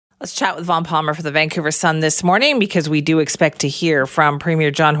Let's chat with Vaughn Palmer for the Vancouver Sun this morning because we do expect to hear from Premier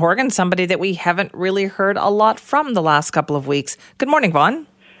John Horgan, somebody that we haven't really heard a lot from the last couple of weeks. Good morning, Vaughn.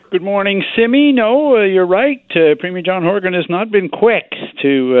 Good morning, Simi. No, you're right. Premier John Horgan has not been quick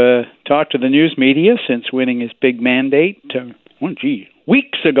to talk to the news media since winning his big mandate,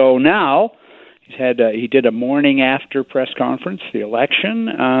 weeks ago now. He did a morning after press conference, the election.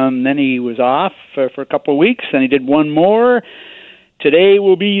 Then he was off for a couple of weeks. Then he did one more. Today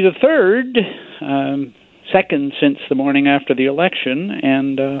will be the third, second since the morning after the election,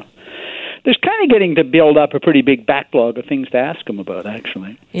 and there's kind of getting to build up a pretty big backlog of things to ask him about,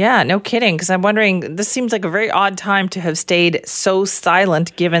 actually. Yeah, no kidding, because I'm wondering, this seems like a very odd time to have stayed so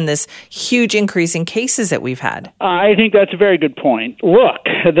silent given this huge increase in cases that we've had. I think that's a very good point. Look,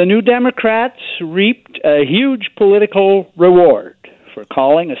 the New Democrats reaped a huge political reward for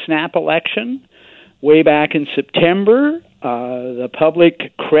calling a snap election way back in September. The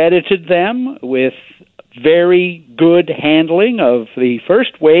public credited them with very good handling of the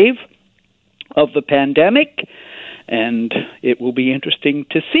first wave of the pandemic, and it will be interesting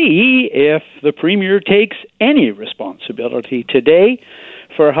to see if the Premier takes any responsibility today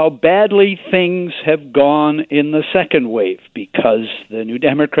for how badly things have gone in the second wave, because the New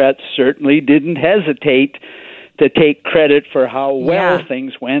Democrats certainly didn't hesitate to take credit for how well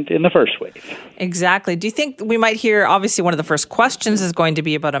things went in the first wave. Exactly. Do you think we might hear, obviously one of the first questions is going to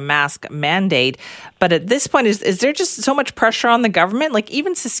be about a mask mandate, but at this point, is there just so much pressure on the government? Like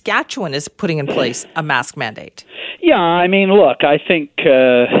even Saskatchewan is putting in place a mask mandate. Yeah, I mean, look, I think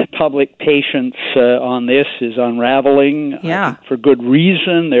public patience on this is unraveling for good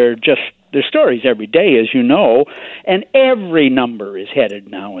reason. There's stories every day, as you know, and every number is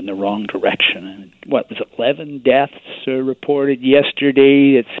headed now in the wrong direction. And what was it, 11 deaths reported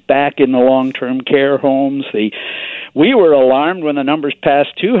yesterday? It's back in the long-term care homes. We were alarmed when the numbers passed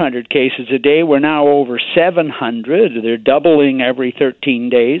 200 cases a day. We're now over 700. They're doubling every 13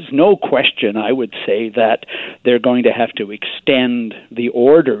 days. No question, I would say, that they're going to have to extend the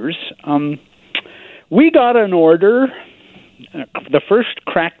orders. We got an order, the first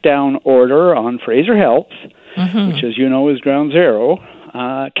crackdown order on Fraser Health, which, as you know, is ground zero,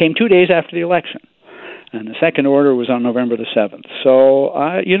 came 2 days after the election. And the second order was on November the 7th. So,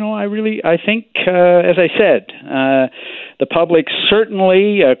 I think, as I said, the public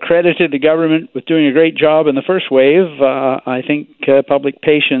certainly credited the government with doing a great job in the first wave. I think public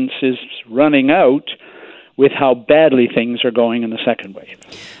patience is running out with how badly things are going in the second wave.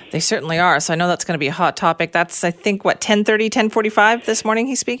 They certainly are. So I know that's going to be a hot topic. That's, I think, 10:30, 10:45 this morning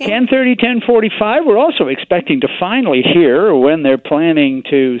he's speaking? 10:30, 10:45. We're also expecting to finally hear when they're planning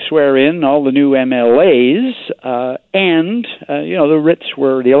to swear in all the new MLAs.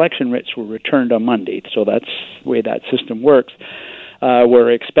 The election writs were returned on Monday. So that's the way that system works.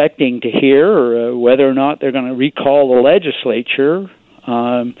 We're expecting to hear whether or not they're going to recall the legislature.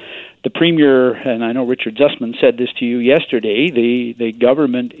 The Premier, and I know Richard Zussman said this to you yesterday, the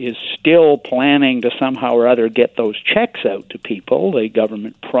government is still planning to somehow or other get those checks out to people. The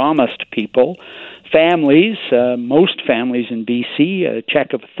government promised people, families, most families in BC, a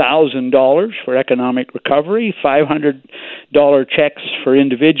check of $1,000 for economic recovery, $500 checks for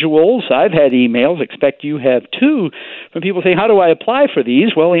individuals. I've had emails, expect you have too, from people saying, how do I apply for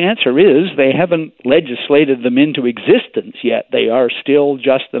these? Well, the answer is they haven't legislated them into existence yet. They are still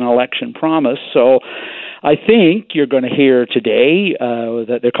just an election promise. So I think you're going to hear today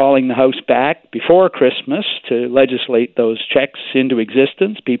that they're calling the House back before Christmas to legislate those checks into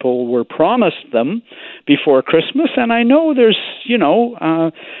existence. People were promised them before Christmas, and I know there's,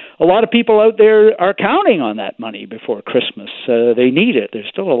 a lot of people out there are counting on that money before Christmas. They need it. There's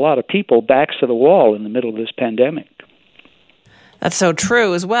still a lot of people backs to the wall in the middle of this pandemic. That's so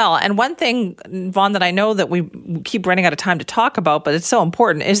true as well. And one thing, Vaughn, that I know that we keep running out of time to talk about, but it's so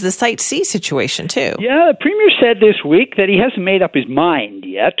important, is the Site C situation, too. Yeah, the Premier said this week that he hasn't made up his mind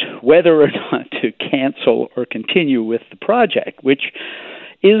yet whether or not to cancel or continue with the project, which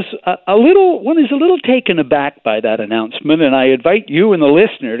is one is a little taken aback by that announcement, and I invite you and the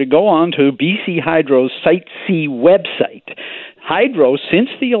listener to go on to BC Hydro's Site C website. Hydro, since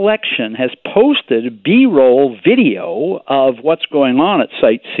the election, has posted a B-roll video of what's going on at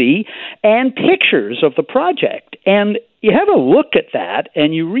Site C and pictures of the project. And you have a look at that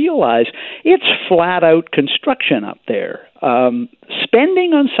and you realize it's flat-out construction up there.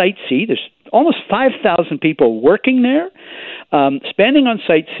 Spending on Site C, there's almost 5,000 people working there. Spending on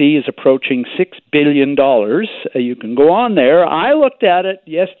Site C is approaching $6 billion. You can go on there. I looked at it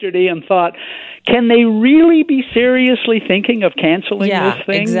yesterday and thought, can they really be seriously thinking of canceling this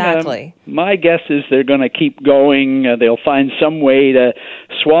thing? Exactly. My guess is they're going to keep going. They'll find some way to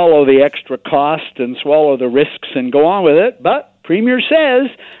swallow the extra cost and swallow the risks and go on with it. But Premier says,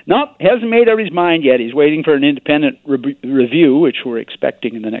 hasn't made up his mind yet. He's waiting for an independent review, which we're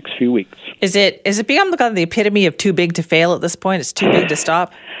expecting in the next few weeks. Is it become the epitome of too big to fail at this point? It's too big to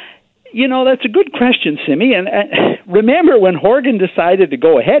stop? That's a good question, Simi. And remember when Horgan decided to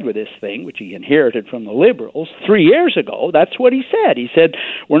go ahead with this thing, which he inherited from the Liberals 3 years ago, that's what he said. He said,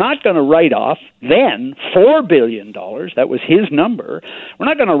 we're not going to write off then $4 billion. That was his number. We're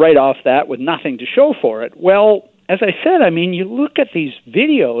not going to write off that with nothing to show for it. Well, as I said, you look at these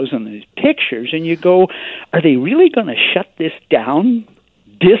videos and these pictures and you go, are they really going to shut this down,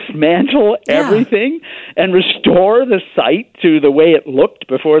 dismantle everything, and restore the site to the way it looked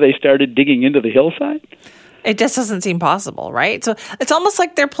before they started digging into the hillside? It just doesn't seem possible, right? So it's almost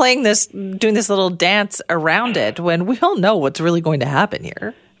like they're doing this little dance around it when we all know what's really going to happen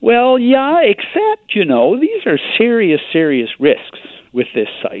here. Well, yeah, except, these are serious risks with this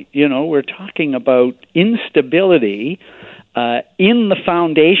site. We're talking about instability in the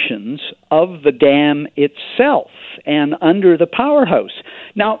foundations of the dam itself and under the powerhouse.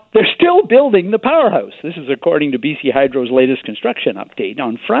 Now, they're still building the powerhouse. This is according to BC Hydro's latest construction update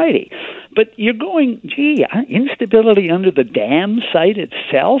on Friday. But you're going, instability under the dam site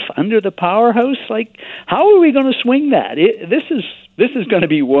itself, under the powerhouse? Like, how are we going to swing that? This is going to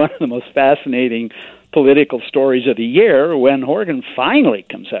be one of the most fascinating political stories of the year when Horgan finally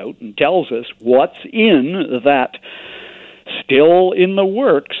comes out and tells us what's in that still in the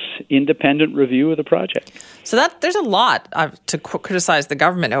works independent review of the project. So there's a lot to criticize the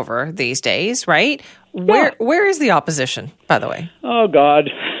government over these days, right? Where is the opposition, by the way? Oh, God.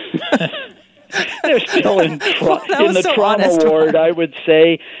 They're still in the trauma ward, I would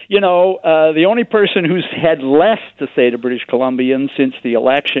say. The only person who's had less to say to British Columbians since the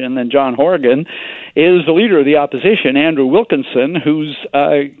election than John Horgan is the leader of the opposition, Andrew Wilkinson, whose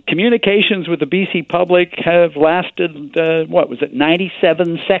communications with the BC public have lasted,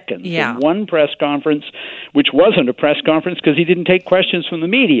 97 seconds in one press conference, which wasn't a press conference because he didn't take questions from the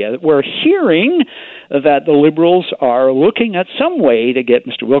media. We're hearing that the Liberals are looking at some way to get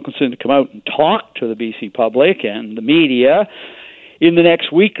Mr. Wilkinson to come out and talk to the BC public and the media in the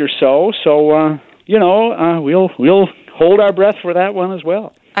next week or so. So, we'll hold our breath for that one as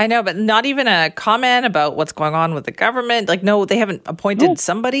well. I know, but not even a comment about what's going on with the government. No, they haven't appointed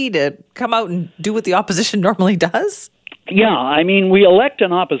somebody to come out and do what the opposition normally does? Yeah, we elect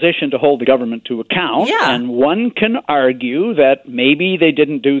an opposition to hold the government to account, and one can argue that maybe they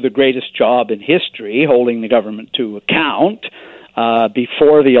didn't do the greatest job in history holding the government to account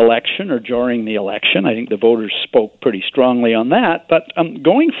before the election or during the election. I think the voters spoke pretty strongly on that. But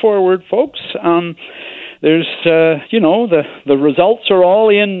going forward, folks, there's, the results are all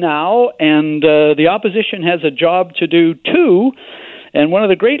in now, and the opposition has a job to do too. And one of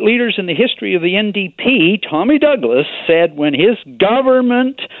the great leaders in the history of the NDP, Tommy Douglas, said when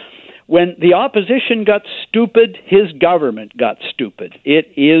the opposition got stupid, his government got stupid.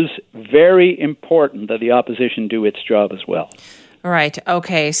 It is very important that the opposition do its job as well. Right.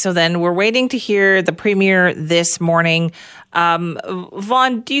 Okay. So then we're waiting to hear the Premier this morning.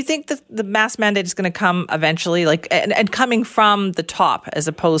 Vaughn, do you think that the mask mandate is going to come eventually, and coming from the top as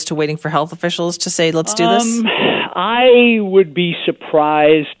opposed to waiting for health officials to say, let's do this? I would be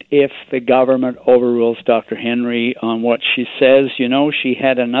surprised if the government overrules Dr. Henry on what she says. She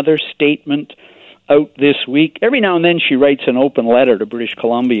had another statement out this week. Every now and then she writes an open letter to British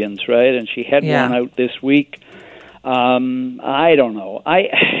Columbians, right? And she had one out this week. I don't know.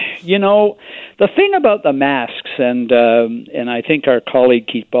 The thing about the masks, and I think our colleague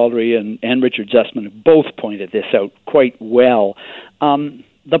Keith Baldry and Richard Zussman have both pointed this out quite well.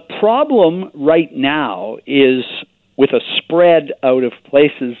 The problem right now is with a spread out of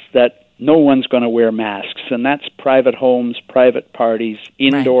places that no one's going to wear masks, and that's private homes, private parties,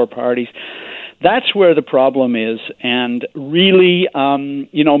 indoor parties. That's where the problem is, and really,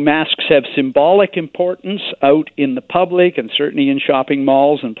 masks have symbolic importance out in the public and certainly in shopping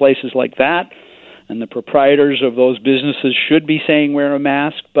malls and places like that, and the proprietors of those businesses should be saying wear a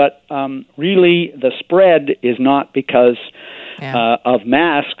mask, but really the spread is not because of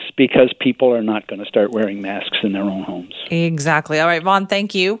masks because people are not going to start wearing masks in their own homes. Exactly. All right, Vaughn,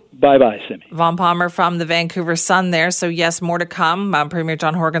 thank you. Bye-bye, Simi. Vaughn Palmer from the Vancouver Sun there. So, yes, more to come. Premier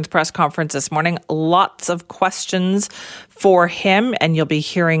John Horgan's press conference this morning. Lots of questions for him, and you'll be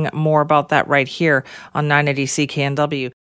hearing more about that right here on 980 CKNW.